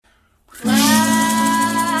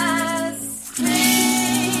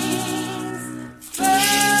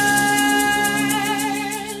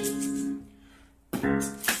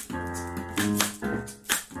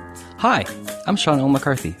Hi, I'm Sean L.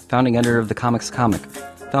 McCarthy, founding editor of The Comics Comic,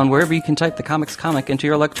 found wherever you can type The Comics Comic into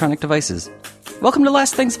your electronic devices. Welcome to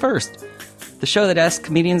Last Things First, the show that asks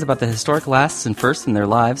comedians about the historic lasts and firsts in their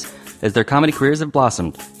lives as their comedy careers have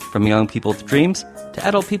blossomed, from young people with dreams to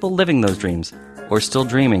adult people living those dreams, or still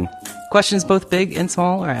dreaming. Questions both big and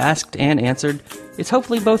small are asked and answered. It's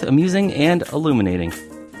hopefully both amusing and illuminating.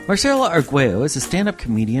 Marcella Arguello is a stand-up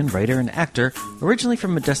comedian, writer, and actor originally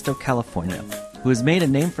from Modesto, California, who has made a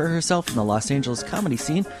name for herself in the Los Angeles comedy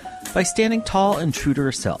scene by standing tall and true to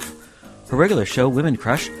herself. Her regular show, Women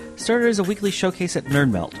Crush, started as a weekly showcase at Nerd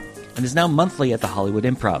Melt and is now monthly at the Hollywood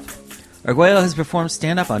Improv. Arguello has performed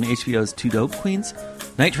stand-up on HBO's Two Dope Queens,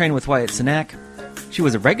 Night Train with Wyatt Cenac. She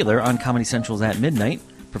was a regular on Comedy Central's At Midnight,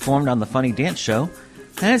 performed on The Funny Dance Show,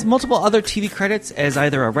 and has multiple other TV credits as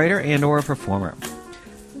either a writer and or a performer.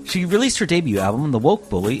 She released her debut album, The Woke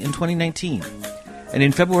Bully, in 2019, and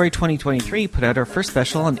in February 2023 put out her first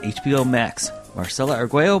special on HBO Max, Marcella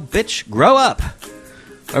Arguello, Bitch, Grow Up!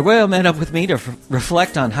 Arguello met up with me to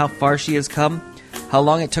reflect on how far she has come, how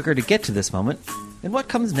long it took her to get to this moment, and what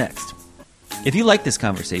comes next. If you like this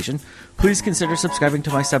conversation, please consider subscribing to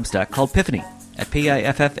my Substack called Piffany at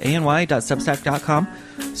piffany.substack.com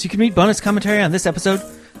so you can read bonus commentary on this episode,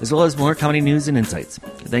 as well as more comedy news and insights.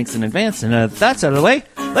 Thanks in advance, and that's out of the way.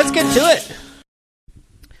 Let's get to it!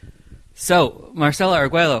 So, Marcella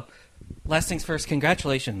Arguello, last things first,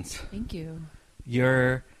 congratulations. Thank you.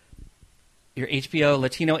 Your HBO,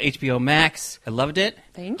 Latino HBO Max, I loved it.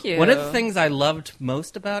 Thank you. One of the things I loved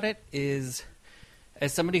most about it is,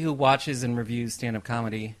 as somebody who watches and reviews stand-up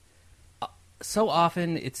comedy, so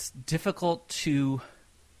often it's difficult to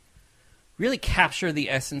really capture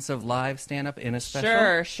the essence of live stand-up in a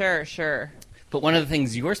special. Sure. But one of the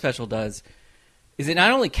things your special does is it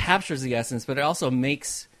not only captures the essence, but it also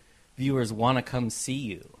makes viewers want to come see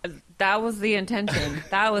you. That was the intention.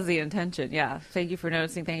 Yeah. Thank you for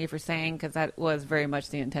noticing. Thank you for saying, because that was very much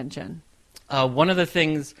the intention. One of the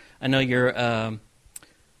things, I know you're a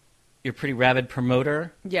pretty rabid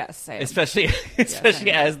promoter. Yes, I am. Especially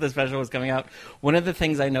as the special was coming out. One of the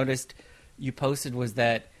things I noticed you posted was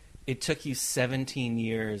that it took you 17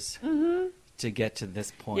 years to get to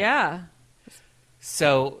this point. Yeah.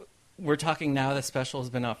 So we're talking now the special has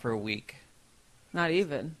been out for a week. Not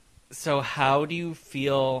even. So how do you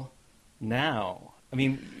feel now? I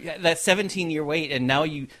mean, that 17-year wait, and now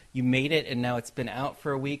you made it, and now it's been out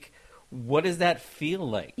for a week. What does that feel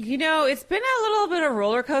like? You know, it's been a little bit of a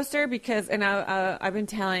roller coaster because, and I've been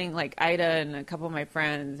telling like Ida and a couple of my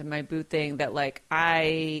friends in my booth thing that like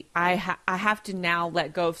I have to now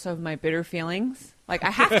let go of some of my bitter feelings. Like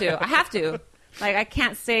I have to. Like I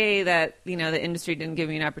can't say that, you know, the industry didn't give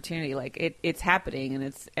me an opportunity. Like it's happening, and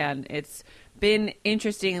it's been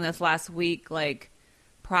interesting in this last week, like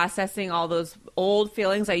processing all those old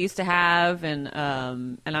feelings I used to have, and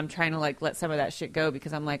I'm trying to like let some of that shit go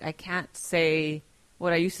because I'm like, I can't say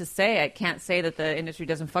what I used to say. I can't say that the industry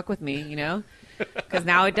doesn't fuck with me, you know, because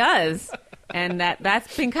now it does. And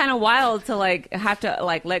that's been kind of wild to like have to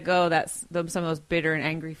like let go of some of those bitter and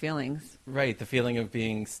angry feelings. Right, the feeling of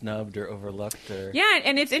being snubbed or overlooked. Yeah,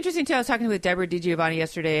 and it's interesting too. I was talking with Deborah DiGiovanni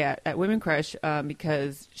yesterday at Women Crush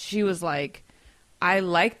because she was like, I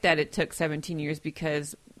like that it took 17 years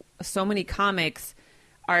because so many comics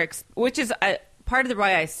are, which is part of the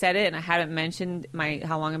why I said it, and I hadn't mentioned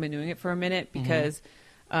how long I've been doing it for a minute because.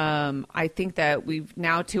 I think that we've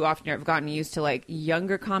now too often have gotten used to like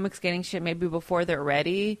younger comics getting shit maybe before they're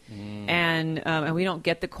ready, and we don't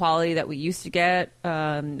get the quality that we used to get.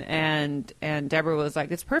 And Deborah was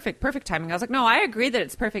like, "It's perfect timing." I was like, "No, I agree that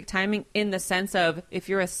it's perfect timing in the sense of if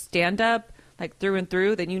you're a stand-up like through and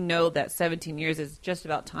through, then you know that 17 years is just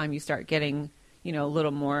about time you start getting, you know, a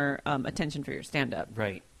little more attention for your stand-up."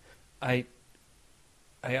 Right. I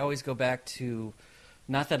always go back to.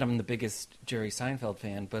 Not that I'm the biggest Jerry Seinfeld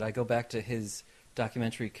fan, but I go back to his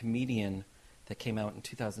documentary Comedian that came out in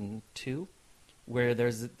 2002, where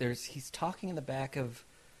he's talking in the back of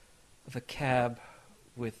a cab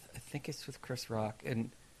with, I think it's with Chris Rock, or it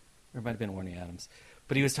might have been Warnie Adams,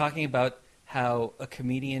 but he was talking about how a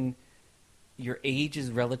comedian, your age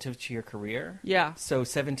is relative to your career. Yeah. So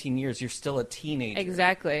 17 years, you're still a teenager.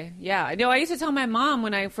 Exactly. Yeah. I know. I used to tell my mom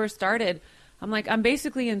when I first started, I'm like, I'm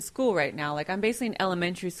basically in school right now. Like, I'm basically in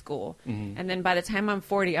elementary school. Mm-hmm. And then by the time I'm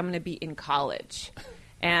 40, I'm going to be in college.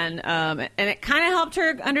 And it kind of helped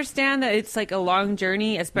her understand that it's like a long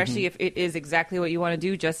journey, especially if it is exactly what you want to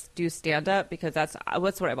do, just do stand-up, because that's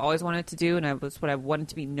what I've always wanted to do, and that's what I wanted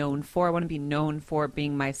to be known for. I want to be known for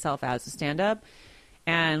being myself as a stand-up.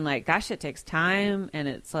 And like that shit takes time, and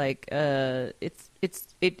it's like and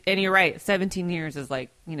you're right, 17 years is like,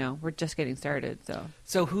 you know, we're just getting started.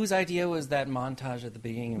 So whose idea was that montage at the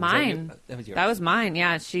beginning? Mine. That was yours. That was mine.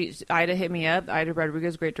 Yeah, Ida hit me up. Ida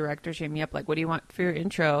Rodriguez, great director. She hit me up like, what do you want for your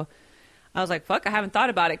intro? I was like, fuck, I haven't thought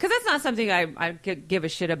about it, because that's not something I give a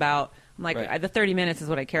shit about. I'm like, right. The 30 minutes is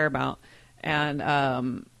what I care about.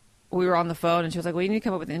 And we were on the phone, and she was like, well, you need to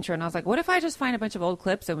come up with an intro. And I was like, what if I just find a bunch of old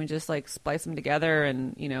clips and we just like splice them together,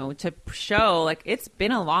 and, you know, to show like it's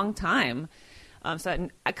been a long time.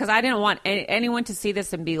 Because I didn't want anyone to see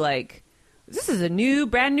this and be like, this is a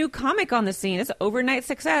brand new comic on the scene. It's overnight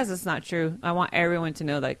success. It's not true. I want everyone to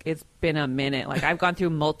know like it's been a minute. Like I've gone through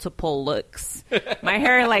multiple looks. My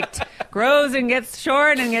hair like grows and gets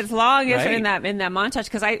short and gets long. Right. in that montage,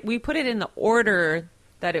 because we put it in the order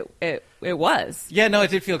that it was. Yeah, no,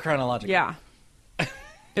 it did feel chronological. Yeah,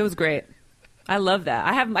 it was great. I love that.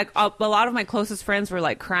 I have like a lot of my closest friends were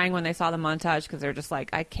like crying when they saw the montage, because they're just like,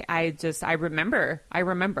 I remember.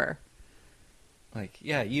 Like,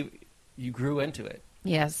 yeah, you grew into it.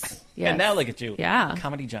 Yes. And now look at you. Yeah.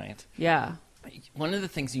 Comedy giant. Yeah. One of the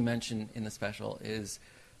things you mentioned in the special is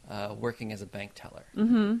working as a bank teller.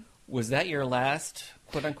 Mm-hmm. Was that your last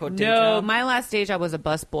quote-unquote day job? No, my last day job was a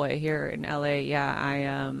busboy here in LA.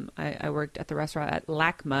 Yeah, I worked at the restaurant at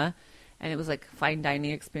LACMA, and it was like fine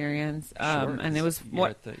dining experience. Sure, and it was because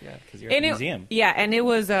you're at the museum. Yeah, and it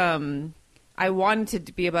was I wanted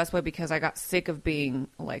to be a busboy because I got sick of being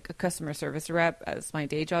like a customer service rep as my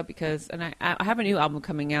day job, and I have a new album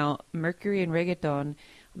coming out, Mercury and Reggaeton.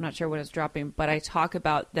 I'm not sure when it's dropping, but I talk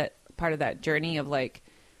about that part of that journey of like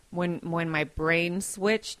when my brain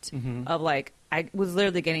switched, mm-hmm. of like I was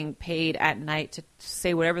literally getting paid at night to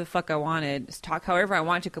say whatever the fuck I wanted, just talk however I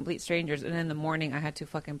wanted to complete strangers, and in the morning I had to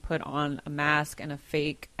fucking put on a mask and a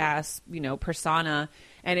fake ass, you know, persona,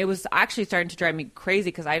 and it was actually starting to drive me crazy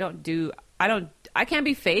because I can't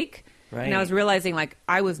be fake. Right. And I was realizing like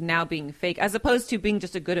I was now being fake as opposed to being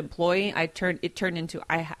just a good employee. It turned into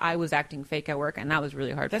I was acting fake at work, and that was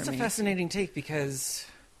really hard for me. That's a fascinating take, because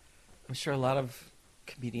I'm sure a lot of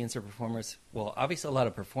comedians or performers, well, obviously a lot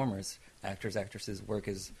of performers, actors, actresses work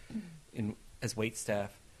as wait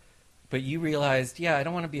staff. But you realized, yeah, I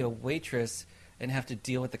don't want to be a waitress and have to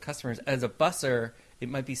deal with the customers. As a busser, it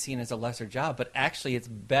might be seen as a lesser job, but actually it's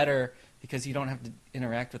better because you don't have to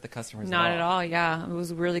interact with the customers Not at all. Yeah. It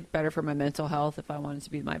was really better for my mental health if I wanted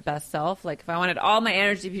to be my best self. Like if I wanted all my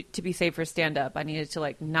energy to be saved for stand-up, I needed to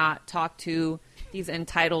like not talk to these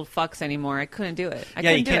entitled fucks anymore. I couldn't do it.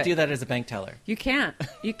 You can't do that as a bank teller. You can't.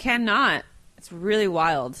 You cannot. It's really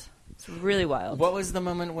wild. It's really wild. What was the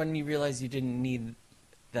moment when you realized you didn't need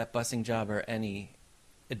that bussing job or any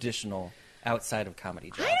additional outside of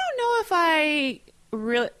comedy job? I don't know if I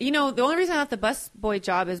really, you know, the only reason I got the busboy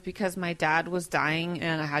job is because my dad was dying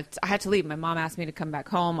and I had to leave. My mom asked me to come back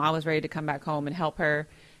home. I was ready to come back home and help her.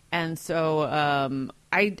 And so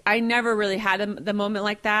I never really had the moment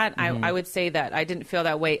like that. Mm-hmm. I would say that I didn't feel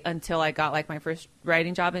that way until I got like my first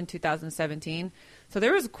writing job in 2017. So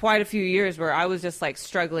there was quite a few years where I was just like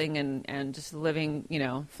struggling and just living, you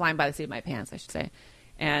know, flying by the seat of my pants, I should say.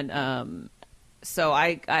 And so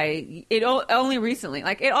it only recently,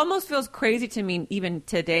 like it almost feels crazy to me even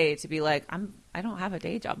today to be like, I don't have a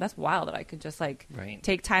day job. That's wild that I could just like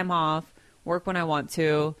take time off, work when I want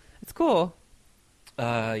to. It's cool.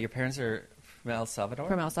 Your parents are from El Salvador?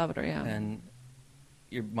 From El Salvador, yeah. And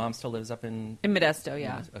your mom still lives up in Modesto,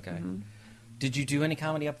 yeah. Okay. Mm-hmm. Did you do any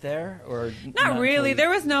comedy up there, or not really? There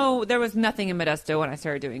was nothing in Modesto when I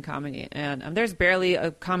started doing comedy, and there's barely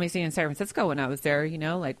a comedy scene in San Francisco when I was there. You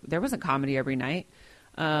know, like there wasn't comedy every night.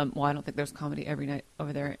 Well, I don't think there's comedy every night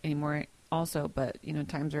over there anymore. Also, but you know,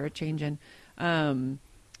 times are changing.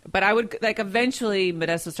 But I would like eventually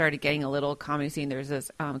Modesto started getting a little comedy scene. There's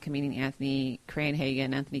this comedian Anthony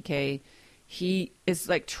Anthony K. He is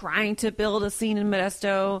like trying to build a scene in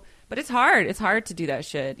Modesto, but it's hard. It's hard to do that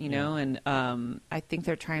shit, you know. And I think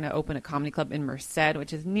they're trying to open a comedy club in Merced,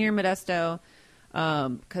 which is near Modesto,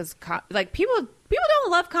 because like people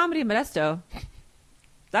don't love comedy in Modesto.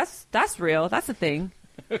 That's real. That's a thing.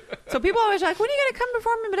 So people always are like, when are you going to come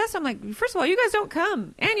perform in Modesto? I'm like, first of all, you guys don't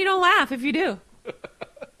come, and you don't laugh if you do.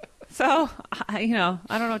 So I don't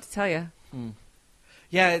know what to tell you.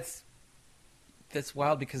 Yeah, that's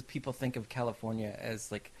wild because people think of California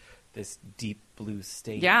as like this deep blue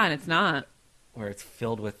state. Yeah, and it's not. Where it's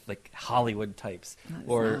filled with like Hollywood types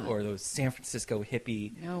or those San Francisco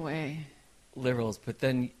hippie liberals. But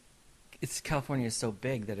then California is so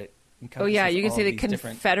big that it encompasses. Oh yeah, you can see the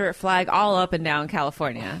Confederate flag all up and down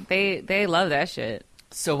California. They love that shit.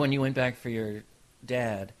 So when you went back for your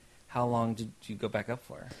dad, how long did you go back up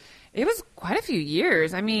for? It was quite a few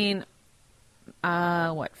years. I mean,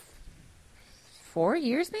 4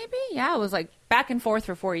 years maybe? Yeah, it was like back and forth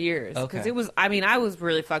for 4 years. Because it was, I mean, I was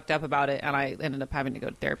really fucked up about it, and I ended up having to go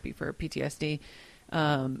to therapy for PTSD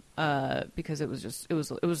because it was just, it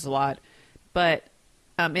was a lot. But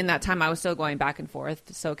in that time, I was still going back and forth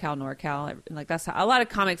to SoCal, NorCal. And like that's how a lot of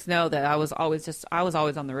comics know that I was always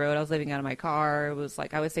on the road. I was living out of my car. It was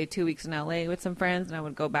like I would say 2 weeks in LA with some friends, and I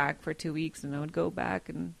would go back for 2 weeks, and I would go back,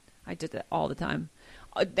 and I did that all the time.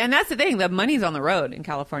 And that's the thing. The money's on the road in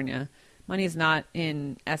California. Money's not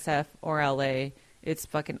in SF or LA. It's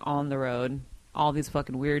fucking on the road. All these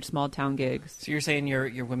fucking weird small town gigs. So you're saying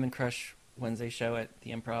your Women Crush Wednesday show at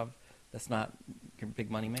the Improv, that's not your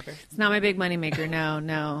big money maker? It's not my big money maker.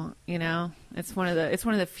 No. You know, it's one of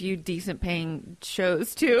the few decent paying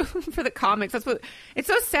shows too for the comics. That's what. It's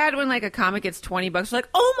so sad when like a comic gets $20. You're like,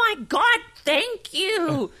 oh my god, thank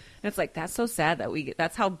you. And it's like that's so sad that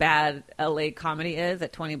that's how bad LA comedy is.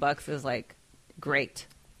 That $20 is like great.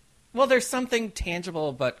 Well, there's something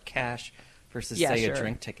tangible but cash versus, say, sure. a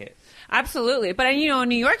drink ticket. Absolutely. But, you know, in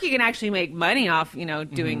New York, you can actually make money off, you know,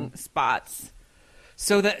 doing spots.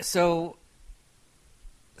 So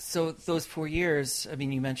those 4 years, I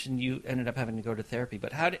mean, you mentioned you ended up having to go to therapy,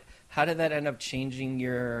 but how did that end up changing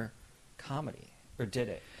your comedy? Or did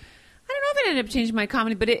it? I don't know if it ended up changing my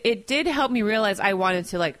comedy, but it did help me realize I wanted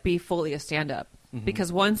to, like, be fully a stand-up. Mm-hmm.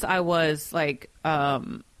 Because once I was, like,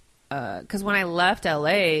 because when I left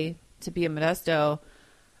LA to be in Modesto,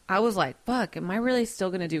 I was like, fuck, am I really still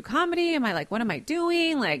going to do comedy? Am I like, what am I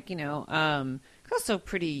doing? Like, you know, I was still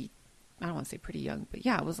pretty, I don't want to say pretty young, but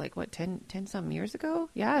yeah, it was like, what, 10 some years ago?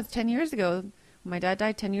 Yeah, it's 10 years ago. My dad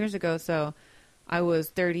died 10 years ago. So I was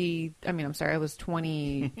 30, I was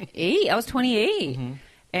 28. I was 28. Mm-hmm.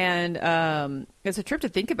 And it's a trip to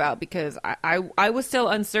think about because I was still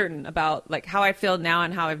uncertain about like how I feel now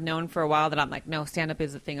and how I've known for a while that I'm like, no, stand-up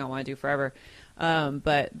is the thing I want to do forever.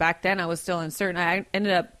 But back then I was still uncertain. I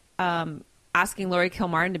ended up asking Laurie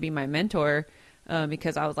Kilmartin to be my mentor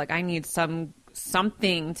because I was like, I need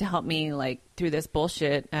something to help me like through this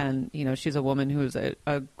bullshit. And, you know, she's a woman who's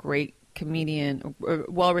a great comedian, a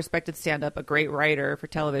well-respected stand-up, a great writer for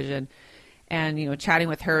television. And, you know, chatting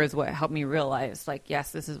with her is what helped me realize, like,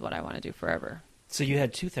 yes, this is what I want to do forever. So you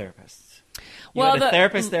had two therapists. You had a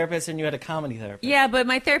therapist, and you had a comedy therapist. Yeah, but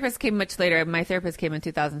my therapist came much later. My therapist came in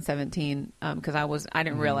 2017 because I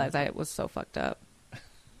didn't realize I was so fucked up.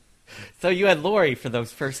 So you had Lori for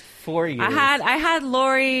those first 4 years. I had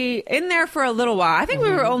Lori in there for a little while. I think we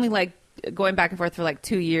were only like going back and forth for like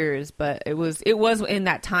 2 years, but it was in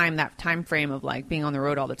that time frame of like being on the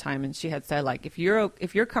road all the time. And she had said like, if you're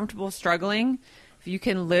comfortable struggling, if you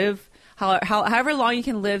can live however long you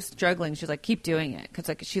can live struggling, she's like, keep doing it. Cause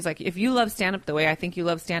like, she's like, if you love stand up the way I think you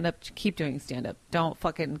love stand up, keep doing stand up. Don't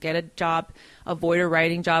fucking get a job, avoid a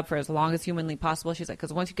writing job for as long as humanly possible. She's like,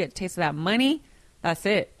 cause once you get a taste of that money, that's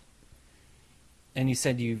it. And you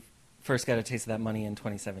said you first got a taste of that money in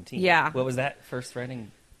 2017. Yeah. What was that first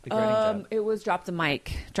writing job? It was Drop the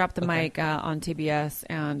Mic on TBS,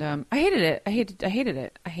 and I hated it. I hated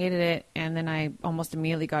it, and then I almost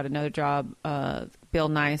immediately got another job, Bill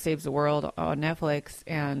Nye Saves the World on Netflix,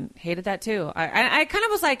 and hated that too. I kind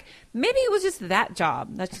of was like, maybe it was just that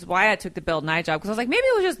job. That's just why I took the Bill Nye job, because I was like, maybe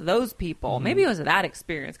it was just those people. Mm-hmm. Maybe it was that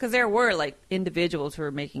experience, because there were like individuals who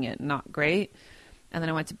were making it not great. And then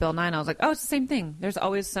I went to Bill Nye, and I was like, oh, it's the same thing. There's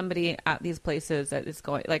always somebody at these places that is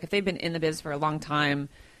going, like if they've been in the biz for a long time,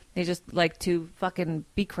 they just like to fucking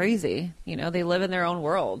be crazy. You know, they live in their own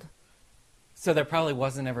world. So there probably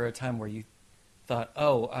wasn't ever a time where you thought,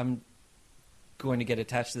 oh, I'm going to get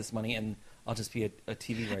attached to this money and I'll just be a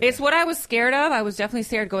TV writer. It's what I was scared of. I was definitely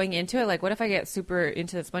scared going into it. Like, what if I get super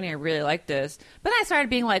into this money? I really like this. But then I started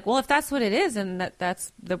being like, well, if that's what it is, and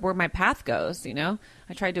that's where my path goes, you know?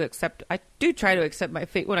 I do try to accept my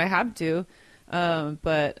fate when I have to.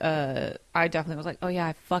 But I definitely was like, oh yeah,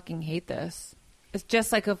 I fucking hate this. It's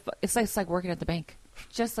just like it's like working at the bank.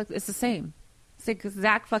 Just like it's the same. It's the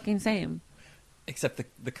exact fucking same. Except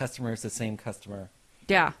the customer is the same customer.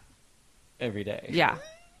 Yeah. Every day. Yeah.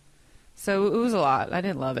 So it was a lot. I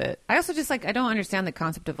didn't love it. I also just like I don't understand the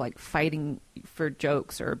concept of like fighting for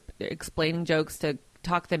jokes or explaining jokes to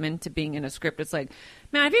talk them into being in a script. It's like,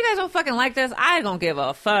 man, if you guys don't fucking like this, I don't give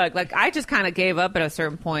a fuck. Like I just kind of gave up at a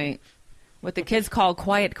certain point. What the kids call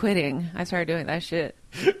quiet quitting. I started doing that shit.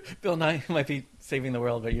 Bill Nye might be saving the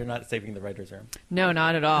world, but you're not saving the writer's room. No,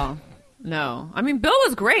 not at all. No. I mean, Bill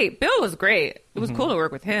was great. It was cool to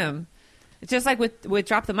work with him. It's just like with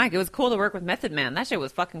Drop the Mic. It was cool to work with Method Man. That shit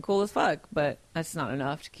was fucking cool as fuck, but that's not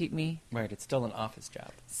enough to keep me. Right. It's still an office job.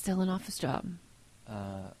 Still an office job.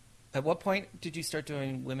 At what point did you start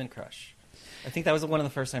doing Women Crush? I think that was one of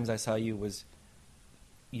the first times I saw you was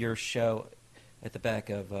your show at the back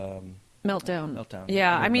of Meltdown.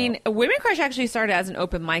 Yeah, I mean, Women Crush actually started as an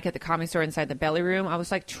open mic at the Comedy Store inside the Belly Room. I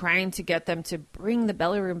was like trying to get them to bring the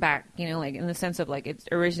Belly Room back, you know, like in the sense of like it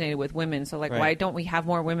originated with women. So like, why don't we have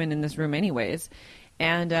more women in this room anyways?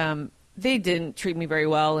 And they didn't treat me very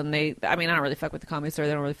well, and I don't really fuck with the Comedy Store.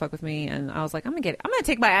 They don't really fuck with me, and I was like, I'm gonna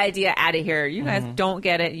take my idea out of here. You guys don't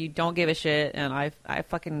get it. You don't give a shit, and I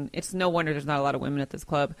fucking. It's no wonder there's not a lot of women at this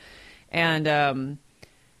club, and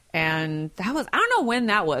that was, I don't know when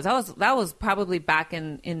that was. That was probably back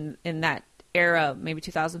in that era, maybe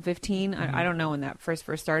 2015. I don't know when that first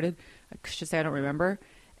started. I should say I don't remember.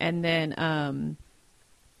 And then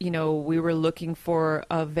you know, we were looking for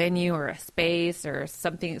a venue or a space or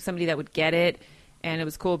somebody that would get it. And it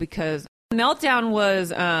was cool because Meltdown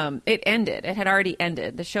was, it ended. It had already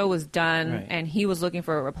ended. The show was done, and he was looking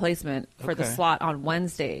for a replacement for the slot on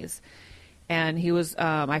Wednesdays. And he was,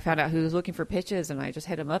 I found out he was looking for pitches, and I just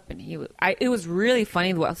hit him up, and it was really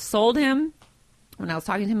funny. What sold him when I was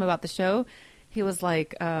talking to him about the show, he was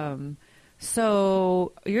like,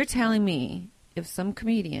 so you're telling me if some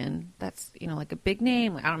comedian that's, you know, like a big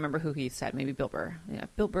name, I don't remember who he said, maybe Bill Burr. Yeah,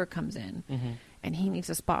 Bill Burr comes in and he needs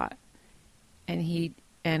a spot, and he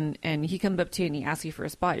comes up to you and he asks you for a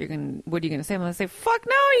spot. What are you gonna say? I'm gonna say, fuck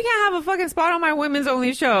no, you can't have a fucking spot on my women's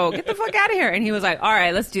only show. Get the fuck out of here. And he was like, all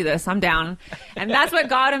right, let's do this. I'm down. And that's what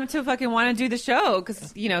got him to fucking want to do the show,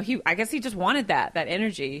 because, you know, I guess he just wanted that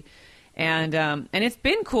energy, and it's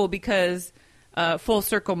been cool because full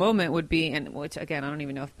circle moment would be, and which again I don't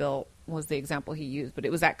even know if Bill was the example he used, but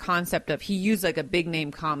it was that concept of he used like a big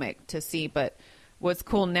name comic to see. But what's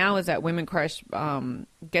cool now is that Women Crush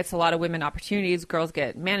gets a lot of women opportunities. Girls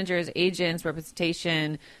get managers, agents,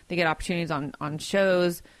 representation. They get opportunities on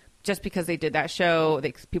shows just because they did that show.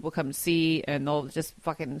 People come to see, and they'll just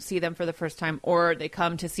fucking see them for the first time, or they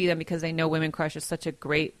come to see them because they know Women Crush is such a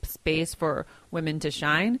great space for women to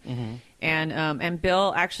shine. And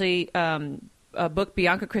Bill actually booked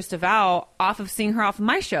Bianca Cristoval off of seeing her off of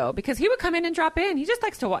my show, because he would come in and drop in. He just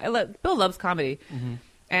likes to watch. Bill loves comedy.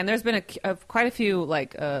 And there's been quite a few,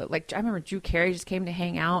 like I remember Drew Carey just came to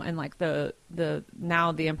hang out, and like the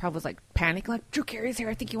Improv was like panic, like, Drew Carey's here,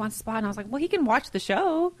 I think he wants a spot. And I was like, well, he can watch the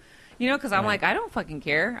show, you know, because I'm like, I don't fucking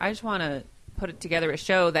care. I just want to put together a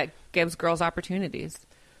show that gives girls opportunities.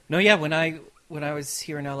 No, yeah, when I was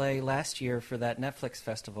here in LA last year for that Netflix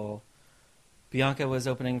festival, Bianca was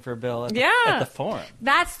opening for Bill at the Forum.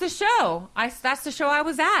 That's the show. That's the show I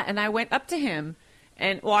was at, and I went up to him.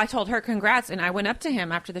 And, well, I told her congrats, and I went up to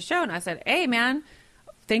him after the show, and I said, hey, man,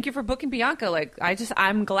 thank you for booking Bianca. Like,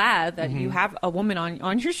 I'm glad that you have a woman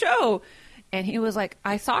on your show. And he was like,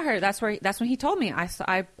 I saw her. That's when he told me. I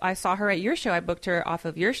saw her at your show. I booked her off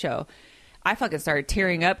of your show. I fucking started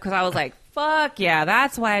tearing up because I was like, fuck yeah,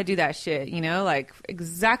 that's why I do that shit, you know, like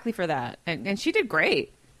exactly for that. And she did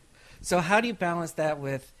great. So how do you balance that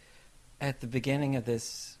with, at the beginning of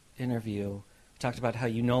this interview, you talked about how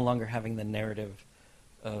you no longer having the narrative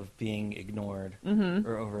of being ignored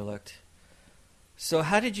or overlooked. So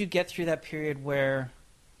how did you get through that period where,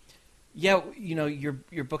 yeah, you know,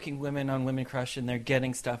 you're booking women on Women Crush and they're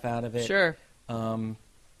getting stuff out of it. Sure.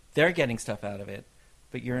 They're getting stuff out of it,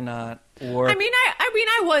 but you're not. Or I mean,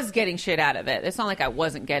 I was getting shit out of it. It's not like I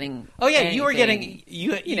wasn't getting. Oh yeah, anything. You were getting.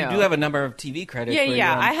 You do have a number of TV credits.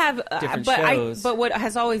 Yeah. I have different but shows. But what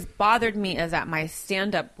has always bothered me is that my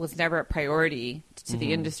stand-up was never a priority to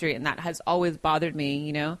the industry, and that has always bothered me.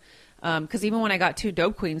 You know, because even when I got 2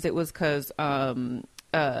 Dope Queens, it was because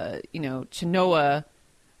you know, Chinoa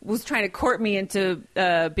was trying to court me into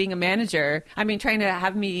being a manager. I mean, trying to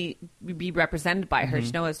have me be represented by her,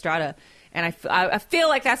 Chinoa Estrada. And I feel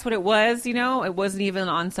like that's what it was, you know? It wasn't even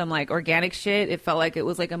on some, like, organic shit. It felt like it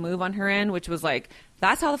was, like, a move on her end, which was, like,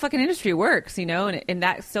 that's how the fucking industry works, you know? And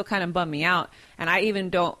that still kind of bummed me out. And I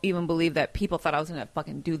don't even believe that people thought I was going to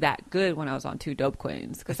fucking do that good when I was on 2 Dope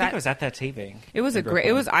Queens. I think I was at that taping. It was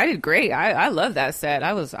I did great. I love that set.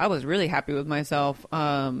 I was really happy with myself.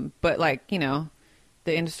 But, like, you know,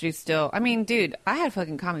 the industry still, I mean, dude, I had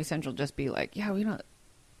fucking Comedy Central just be like, we're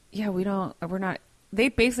not. They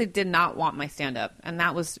basically did not want my stand-up, and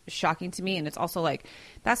that was shocking to me. And it's also like,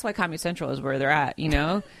 that's why Comedy Central is where they're at, you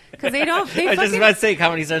know? Because they don't. I was just about to say,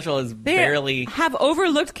 Comedy Central is barely have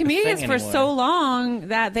overlooked comedians for so long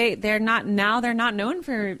that they're not known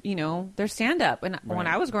for, you know, their stand-up. And when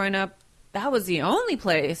I was growing up, that was the only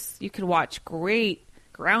place you could watch great,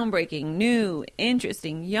 groundbreaking, new,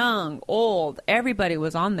 interesting, young, old. Everybody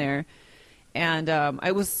was on there. And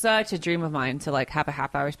it was such a dream of mine to like have a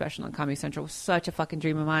half-hour special on Comedy Central. It was such a fucking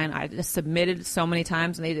dream of mine. I just submitted so many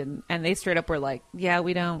times, and they didn't. And they straight up were like, "Yeah,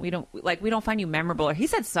 we don't find you memorable." Or he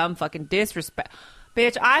said some fucking disrespect.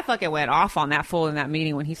 Bitch, I fucking went off on that fool in that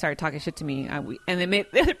meeting when he started talking shit to me. And they made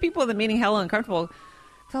the other people in the meeting hella uncomfortable.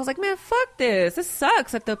 So I was like, man, fuck this. This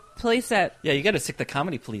sucks at the place that... Yeah, you got to stick the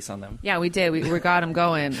comedy police on them. Yeah, we did. We got them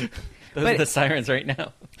going. Those are the sirens right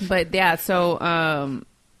now. But yeah, so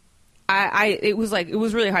it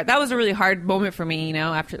was really hard. That was a really hard moment for me, you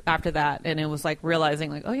know, after that. And it was like realizing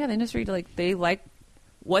like, oh yeah, the industry, like they like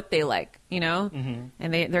what they like, you know,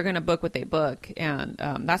 and they're going to book what they book. And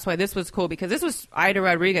that's why this was cool, because this was Ida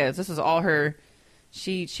Rodriguez. This was all her.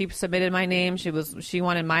 She submitted my name. She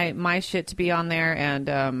wanted my shit to be on there.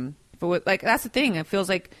 And like, that's the thing. It feels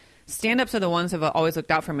like stand-ups are the ones who have always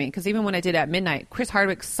looked out for me. Because even when I did At Midnight, Chris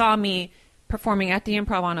Hardwick saw me performing at the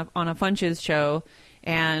Improv on a Funches show.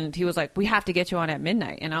 And he was like, we have to get you on At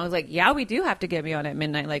Midnight. And I was like, yeah, we do have to get me on At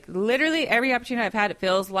Midnight. Like, literally every opportunity I've had, it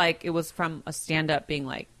feels like it was from a stand-up being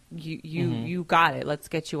like, you got it. Let's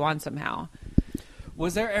get you on somehow.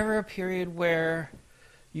 Was there ever a period where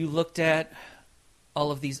you looked at all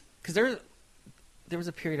of these? Because there was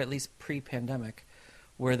a period, at least pre-pandemic,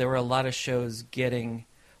 where there were a lot of shows getting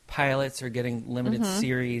pilots or getting limited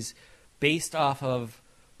series based off of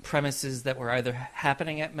premises that were either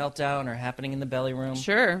happening at Meltdown or happening in the Belly Room.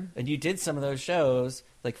 Sure. And you did some of those shows,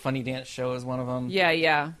 like Funny Dance Show is one of them.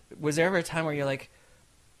 Yeah. Was there ever a time where you're like,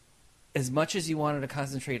 as much as you wanted to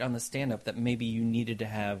concentrate on the stand-up, that maybe you needed to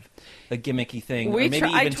have a gimmicky thing, or maybe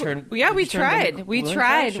even turn... Yeah, we tried. We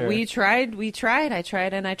tried. I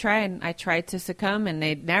tried to succumb, and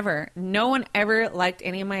no one ever liked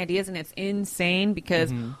any of my ideas, and it's insane,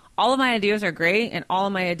 because all of my ideas are great, and all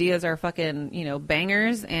of my ideas are fucking, you know,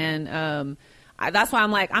 bangers, and that's why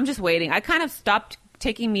I'm like, I'm just waiting. I kind of stopped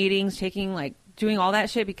taking meetings, doing all that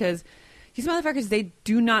shit, because these motherfuckers, they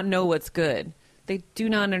do not know what's good. They do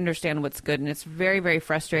not understand what's good, and it's very, very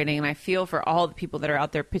frustrating. And I feel for all the people that are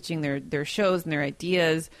out there pitching their shows and their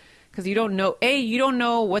ideas, because you don't know, A, you don't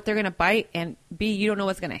know what they're going to bite, and B, you don't know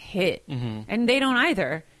what's going to hit. And they don't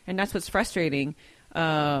either, and that's what's frustrating.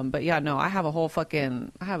 But yeah, no, I have a whole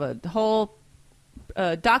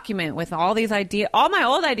document with all these ideas, all my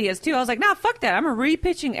old ideas too. I was like, nah, fuck that. I'm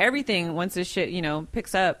re-pitching everything once this shit, you know,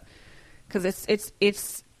 picks up, because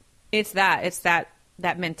it's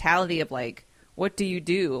that mentality of like, what do you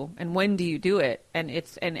do and when do you do it?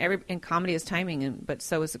 And comedy is timing, but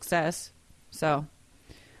so is success. So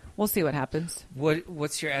we'll see what happens.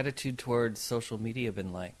 What's your attitude towards social media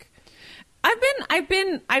been like?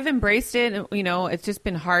 I've embraced it. You know, it's just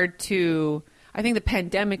been hard to, I think the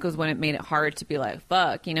pandemic was when it made it hard to be like,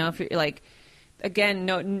 fuck, you know, if you're like, again,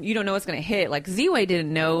 no, you don't know what's going to hit. Like, Z-Way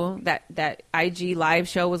didn't know that IG live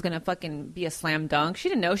show was going to fucking be a slam dunk. She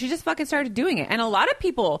didn't know. She just fucking started doing it. And a lot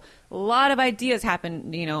of ideas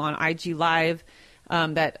happened, you know, on IG live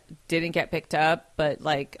that didn't get picked up. But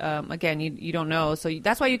like, again, you don't know. So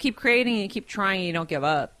that's why you keep creating and you keep trying. You don't give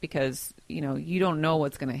up, because, you know, you don't know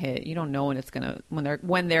what's going to hit. You don't know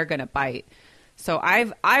when they're going to bite. So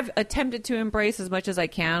I've attempted to embrace as much as I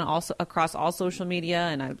can, also across all social media,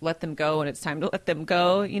 and I let them go when it's time to let them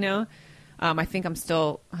go. You know, I think I'm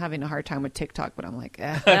still having a hard time with TikTok, but I'm like,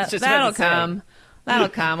 that'll come. That'll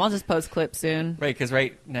come. I'll just post clips soon. Right, because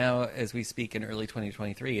right now, as we speak in early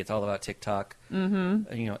 2023, it's all about TikTok. You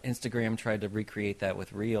know, Instagram tried to recreate that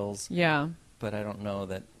with Reels. Yeah, but I don't know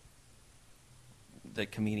that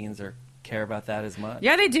comedians care about that as much.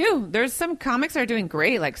 Yeah, they do. There's some comics that are doing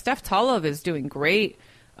great. Like Steph Tolov is doing great.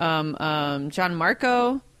 John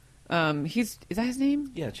Marco, is that his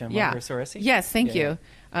name? Yeah, John Marco Soresi. Yes, thank you.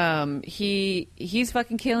 He's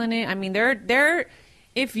fucking killing it. I mean, they're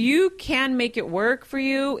if you can make it work for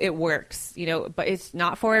you, it works. You know, but it's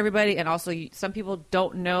not for everybody. And also, some people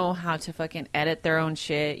don't know how to fucking edit their own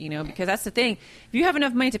shit. You know, because that's the thing. If you have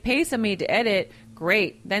enough money to pay somebody to edit,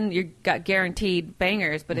 great, then you got guaranteed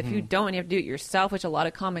bangers. But if you don't, and you have to do it yourself, which a lot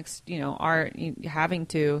of comics, you know, are having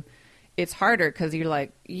to, it's harder, because you're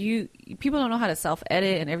like, people don't know how to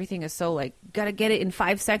self-edit, and everything is so like, gotta get it in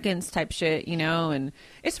 5 seconds type shit, you know, and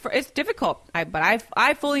it's difficult. But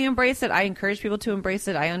I fully embrace it. I encourage people to embrace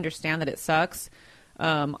it. I understand that it sucks.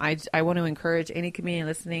 I want to encourage any comedian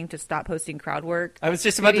listening to stop posting crowd work. I was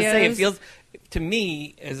just about to say, it feels to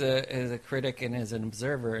me as a critic and as an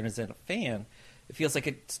observer and as a fan, it feels like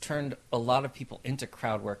it's turned a lot of people into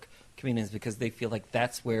crowd work comedians, because they feel like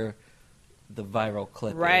that's where the viral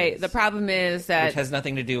clip Right. is. The problem is that Which has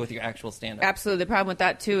nothing to do with your actual stand-up. absolutely the problem with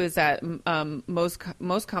that too is that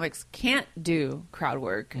most comics can't do crowd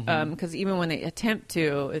work because even when they attempt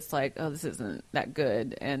to, it's like, oh, this isn't that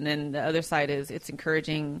good. And then the other side is it's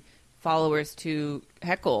encouraging followers to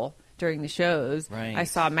heckle during the shows. Right. I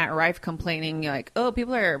saw Matt Rife complaining like, oh,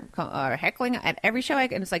 people are heckling at every show,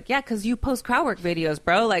 and it's like, yeah, because you post crowd work videos,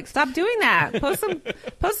 bro. Like, stop doing that. Post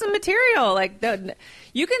some material. Like,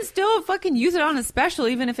 you can still fucking use it on a special,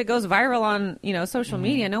 even if it goes viral on social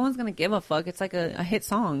media. No one's gonna give a fuck. It's like a hit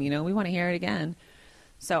song. We want to hear it again.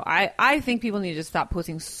 So I think people need to just stop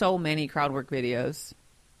posting so many crowd work videos.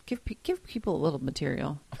 Give people a little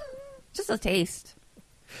material, just a taste.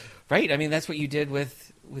 Right. I mean, that's what you did with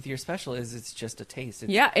your special. It's just a taste.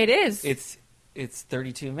 Yeah, it is. It's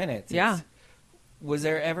 32 minutes. Yeah. Was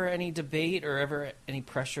there ever any debate or ever any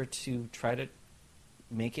pressure to try to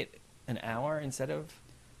make it an hour instead of?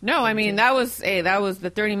 No, I mean that was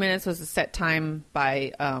the 30 minutes was a set time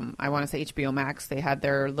by I want to say HBO Max. They had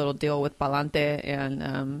their little deal with Palante,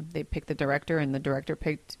 and they picked the director, and the director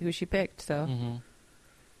picked who she picked. So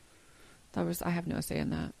I have no say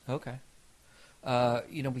in that. Okay.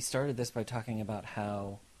 We started this by talking about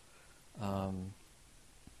how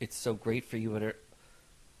it's so great for you, but it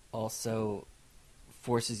also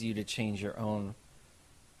forces you to change your own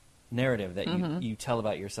narrative that you tell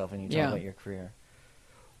about yourself and you tell about your career.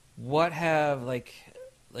 What have like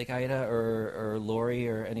Ida or Lori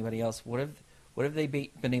or anybody else? What have they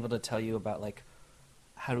been able to tell you about like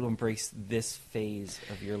how to embrace this phase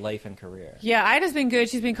of your life and career? Yeah, Ida's been good.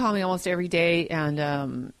 She's been calling me almost every day,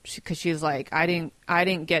 and because she's like, I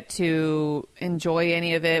didn't get to enjoy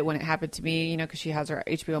any of it when it happened to me, because she has her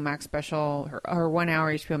HBO Max special, her 1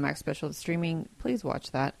 hour HBO Max special streaming. Please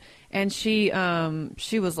watch that. And she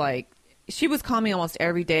was like, she was calling me almost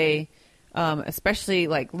every day, especially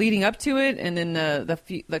like leading up to it, and then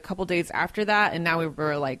the couple days after that. And now we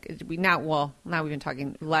were like, now we've been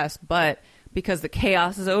talking less, but because the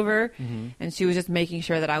chaos is over, and she was just making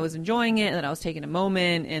sure that I was enjoying it and that I was taking a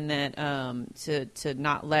moment, and that to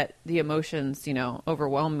not let the emotions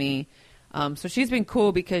overwhelm me. So she's been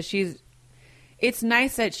cool because it's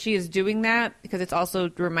nice that she is doing that, because it's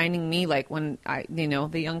also reminding me, like, when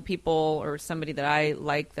the young people or somebody that I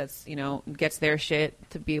like that's gets their shit,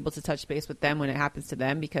 to be able to touch base with them when it happens to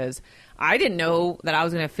them, because I didn't know that I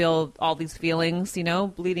was going to feel all these feelings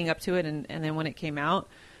leading up to it, and then when it came out.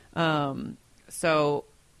 So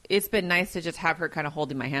it's been nice to just have her kind of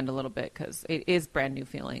holding my hand a little bit, because it is brand new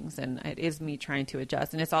feelings, and it is me trying to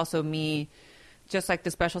adjust. And it's also me, just like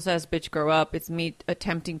the special says, bitch, grow up. It's me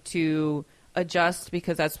attempting to adjust,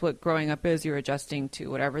 because that's what growing up is. You're adjusting to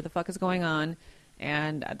whatever the fuck is going on.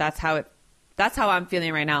 And that's how I'm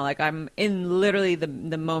feeling right now. Like, I'm in literally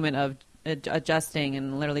the moment of adjusting,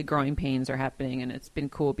 and literally growing pains are happening. And it's been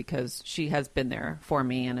cool because she has been there for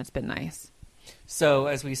me, and it's been nice. So,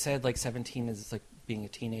 as we said, like 17 is like being a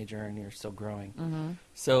teenager and you're still growing.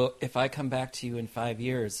 So if I come back to you in 5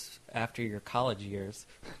 years after your college years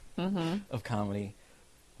of comedy,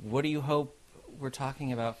 what do you hope we're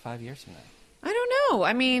talking about 5 years from now? I don't know.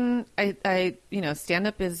 I mean, I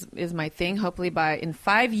stand-up is my thing. Hopefully in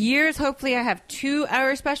 5 years, hopefully I have 2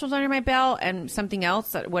 hour specials under my belt and something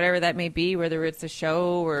else, whatever that may be, whether it's a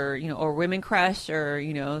show or Women Crush,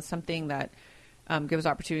 or, something that gives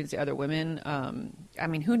opportunities to other women. I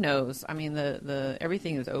mean, who knows? I mean, the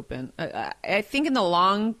everything is open. I think in the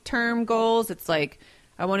long-term goals, it's like,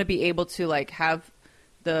 I want to be able to like have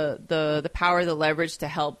the power, the leverage to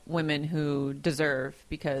help women who deserve,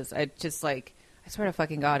 because I just like, I swear to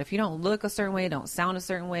fucking God, if you don't look a certain way, don't sound a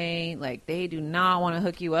certain way, like, they do not want to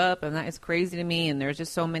hook you up, and that is crazy to me. And there's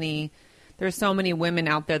just so many women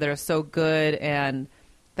out there that are so good and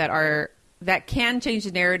that can change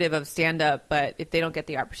the narrative of stand-up, but if they don't get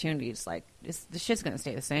the opportunities, like, the shit's going to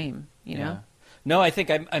stay the same, you know? No, I think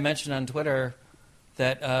I mentioned on Twitter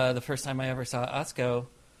that the first time I ever saw Osco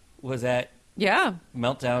was at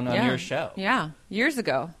Meltdown on your show. Yeah, years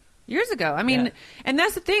ago. I mean, and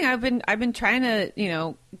that's the thing. I've been trying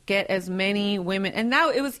to, get as many women, and now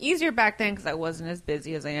it was easier back then because I wasn't as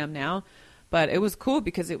busy as I am now, but it was cool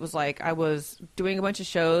because it was like I was doing a bunch of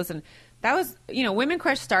shows, and that was, Women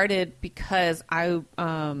Crush started because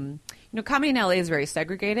comedy in LA is very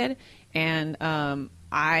segregated, and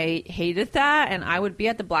I hated that, and I would be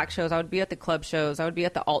at the black shows, I would be at the club shows, I would be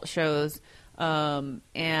at the alt shows, and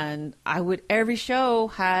every show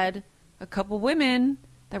had a couple women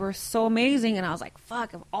that were so amazing, and I was like,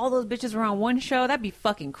 fuck, if all those bitches were on one show, that'd be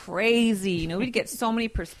fucking crazy. We'd get so many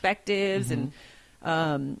perspectives, and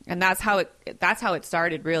that's how it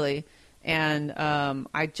started, really. And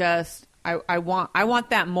I want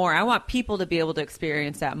that more. I want people to be able to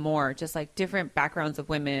experience that more. Just like different backgrounds of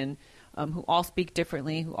women who all speak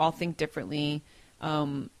differently, who all think differently.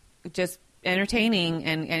 Just entertaining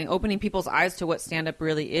and opening people's eyes to what stand-up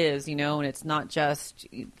really is, you know, and it's not just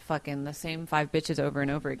fucking the same 5 bitches over and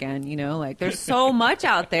over again, you know, like there's so much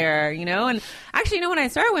out there, you know. And actually, you know, when I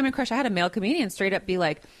started Women Crush, I had a male comedian straight up be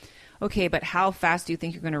like, okay, but how fast do you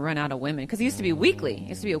think you're going to run out of women? Because it used to be weekly. It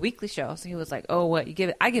used to be a weekly show. So he was like, oh, what?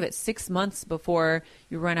 I give it 6 months before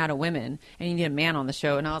you run out of women and you need a man on the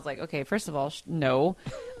show. And I was like, okay, first of all, no.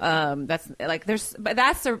 That's like,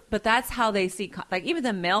 but that's how they see, like even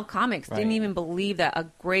the male comics didn't even believe that a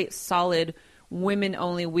great, solid,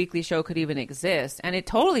 women-only weekly show could even exist. And it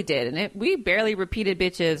totally did. And we barely repeated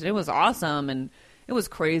bitches. And it was awesome. And it was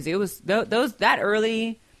crazy. It was those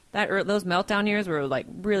meltdown years were like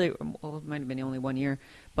really, well, it might have been only 1 year,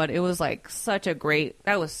 but it was like such a great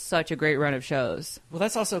run of shows. Well,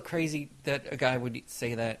 that's also crazy that a guy would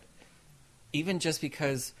say that, even just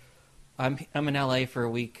because I'm in LA for a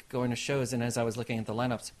week going to shows, and as I was looking at the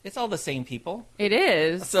lineups, it's all the same people. It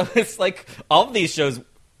is. So it's like all of these shows,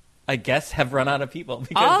 I guess, have run out of people.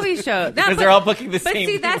 Because, all these shows. Because they're all booking the same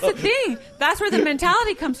people. But see, that's the thing. That's where the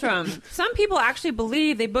mentality comes from. Some people actually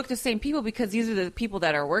believe they book the same people because these are the people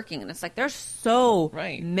that are working. And it's like there's so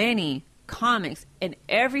many comics in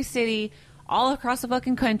every city, all across the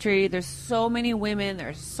fucking country. There's so many women.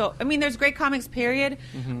 There's great comics, period.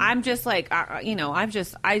 Mm-hmm. I'm just like, I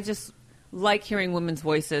just like hearing women's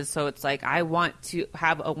voices. So it's like I want to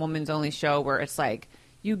have a woman's only show where it's like,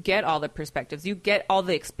 you get all the perspectives. You get all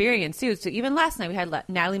the experience, too. So even last night, we had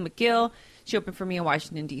Natalie McGill. She opened for me in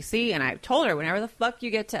Washington, D.C., and I told her, whenever the fuck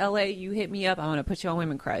you get to L.A., you hit me up. I want to put you on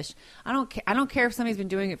Women Crush. I don't care if somebody's been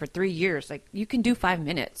doing it for 3 years. Like, you can do 5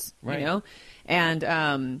 minutes, you know? And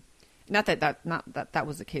not that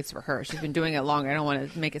was the case for her. She's been doing it longer. I don't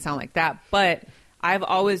want to make it sound like that. But I've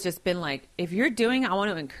always just been like, if you're doing it, I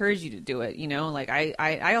want to encourage you to do it, you know? Like,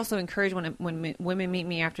 I also encourage when women meet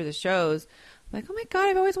me after the shows, like, oh my God,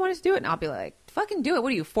 I've always wanted to do it. And I'll be like, fucking do it.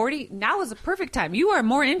 What are you, 40? Now is the perfect time. You are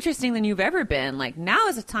more interesting than you've ever been. Like, now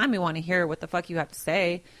is the time we want to hear what the fuck you have to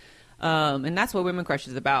say. And that's what Women Crush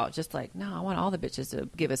is about. Just like, no, I want all the bitches to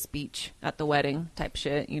give a speech at the wedding type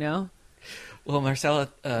shit, you know? Well, Marcella,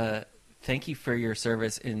 thank you for your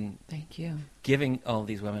service in giving all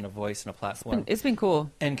these women a voice and a platform. It's been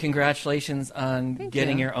cool. And congratulations on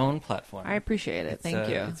getting your own platform. I appreciate it. Thank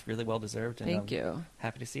you. It's really well deserved. And Thank you.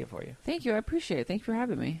 Happy to see it for you. Thank you. I appreciate it. Thank you for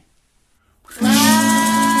having me.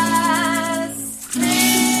 Last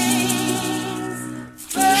things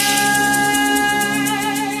first.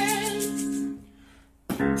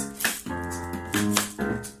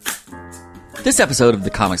 This episode of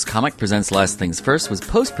The Comics Comic Presents Last Things First was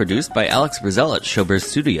post-produced by Alex Brazell at Showbiz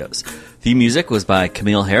Studios. The music was by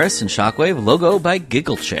Camille Harris and Shockwave, logo by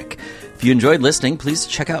Giggle Chick. If you enjoyed listening, please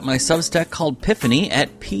check out my Substack called Piffany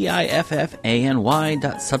at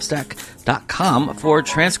piffany.substack.com for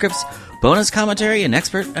transcripts, bonus commentary, and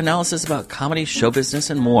expert analysis about comedy, show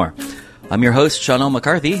business, and more. I'm your host, Sean L.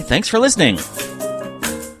 McCarthy. Thanks for listening.